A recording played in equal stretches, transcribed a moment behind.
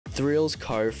Thrills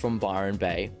Co. from Byron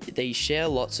Bay, they share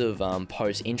lots of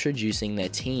posts introducing their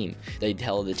team. They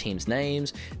tell the team's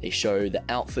names, they show the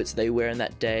outfits they wear in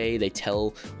that day, they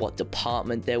tell what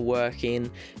department they're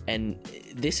working, and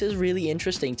this is really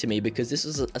interesting to me because this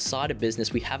is a side of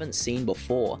business we haven't seen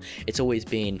before. It's always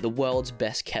been the world's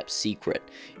best kept secret.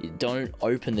 You don't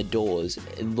open the doors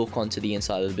and look onto the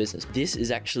inside of the business. This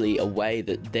is actually a way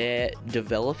that they're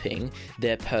developing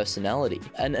their personality.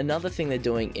 And another thing they're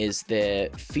doing is they're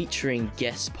featuring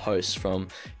guest posts from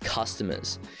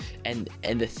customers. And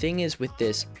the thing is with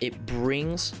this, it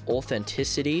brings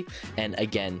authenticity and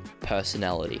again,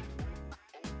 personality.